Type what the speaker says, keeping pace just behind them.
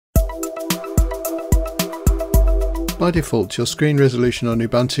By default, your screen resolution on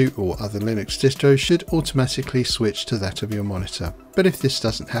Ubuntu or other Linux distros should automatically switch to that of your monitor. But if this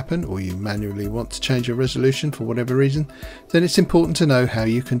doesn't happen, or you manually want to change your resolution for whatever reason, then it's important to know how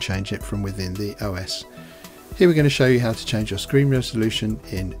you can change it from within the OS. Here we're going to show you how to change your screen resolution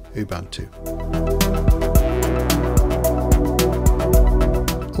in Ubuntu.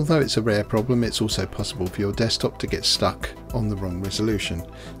 Although it's a rare problem, it's also possible for your desktop to get stuck on the wrong resolution.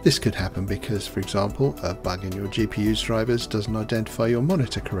 This could happen because, for example, a bug in your GPU's drivers doesn't identify your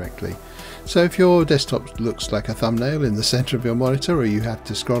monitor correctly. So if your desktop looks like a thumbnail in the center of your monitor, or you have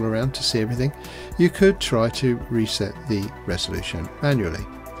to scroll around to see everything, you could try to reset the resolution manually.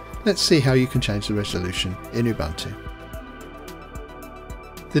 Let's see how you can change the resolution in Ubuntu.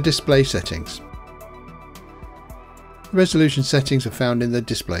 The display settings. Resolution settings are found in the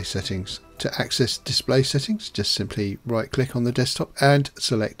display settings. To access display settings, just simply right click on the desktop and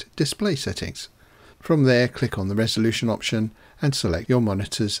select display settings. From there, click on the resolution option and select your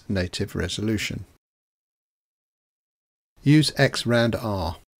monitor's native resolution. Use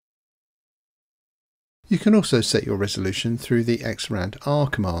xrandr. You can also set your resolution through the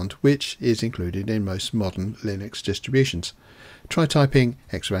xrandr command, which is included in most modern Linux distributions. Try typing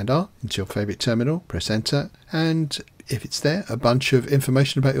xrandr into your favourite terminal, press enter, and if it's there, a bunch of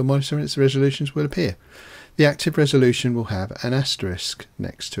information about your monitor and its resolutions will appear. The active resolution will have an asterisk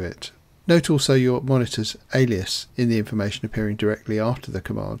next to it. Note also your monitor's alias in the information appearing directly after the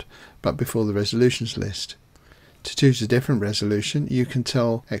command, but before the resolutions list. To choose a different resolution, you can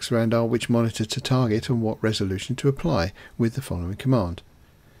tell xrandr which monitor to target and what resolution to apply with the following command: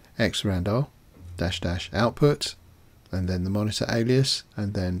 xrandr --output, and then the monitor alias,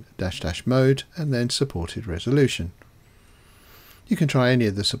 and then --mode, and then supported resolution. You can try any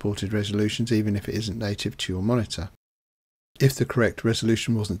of the supported resolutions even if it isn't native to your monitor. If the correct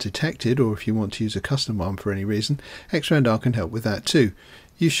resolution wasn't detected, or if you want to use a custom one for any reason, xrandr can help with that too.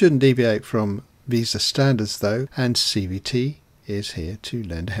 You shouldn't deviate from Visa standards though, and CVT is here to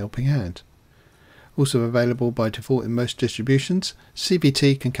lend a helping hand. Also available by default in most distributions,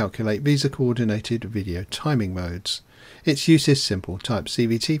 CVT can calculate Visa coordinated video timing modes. Its use is simple: type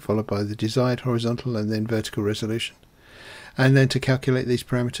CVT followed by the desired horizontal and then vertical resolution. And then to calculate these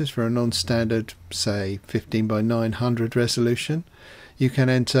parameters for a non-standard, say 15 by 900 resolution, you can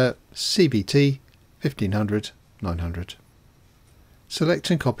enter CVT 1500 900.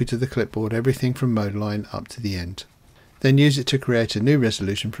 Select and copy to the clipboard everything from mode line up to the end. Then use it to create a new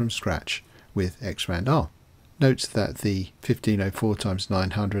resolution from scratch with xrandr. Note that the 1504 x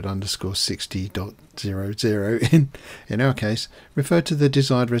 900 _60.00 in our case referred to the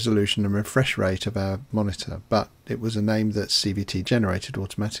desired resolution and refresh rate of our monitor, but it was a name that CVT generated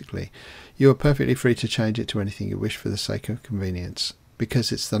automatically. You are perfectly free to change it to anything you wish for the sake of convenience,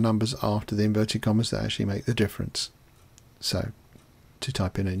 because it's the numbers after the inverted commas that actually make the difference. So, to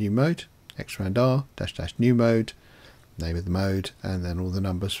type in a new mode, xrandr --new mode, name of the mode, and then all the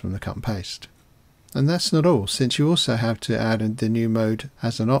numbers from the cut and paste. And that's not all, since you also have to add the new mode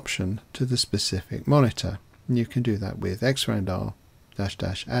as an option to the specific monitor. And you can do that with xrandr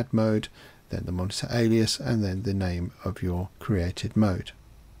 --add mode, then the monitor alias, and then the name of your created mode.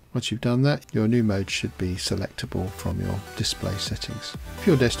 Once you've done that, your new mode should be selectable from your display settings. If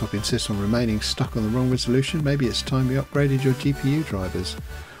your desktop insists on remaining stuck on the wrong resolution, maybe it's time you upgraded your GPU drivers.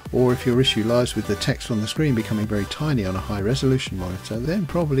 Or if your issue lies with the text on the screen becoming very tiny on a high resolution monitor, then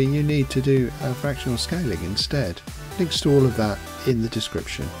probably you need to do a fractional scaling instead. Links to all of that in the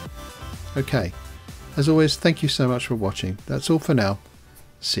description. Okay, as always, thank you so much for watching. That's all for now.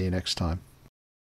 See you next time.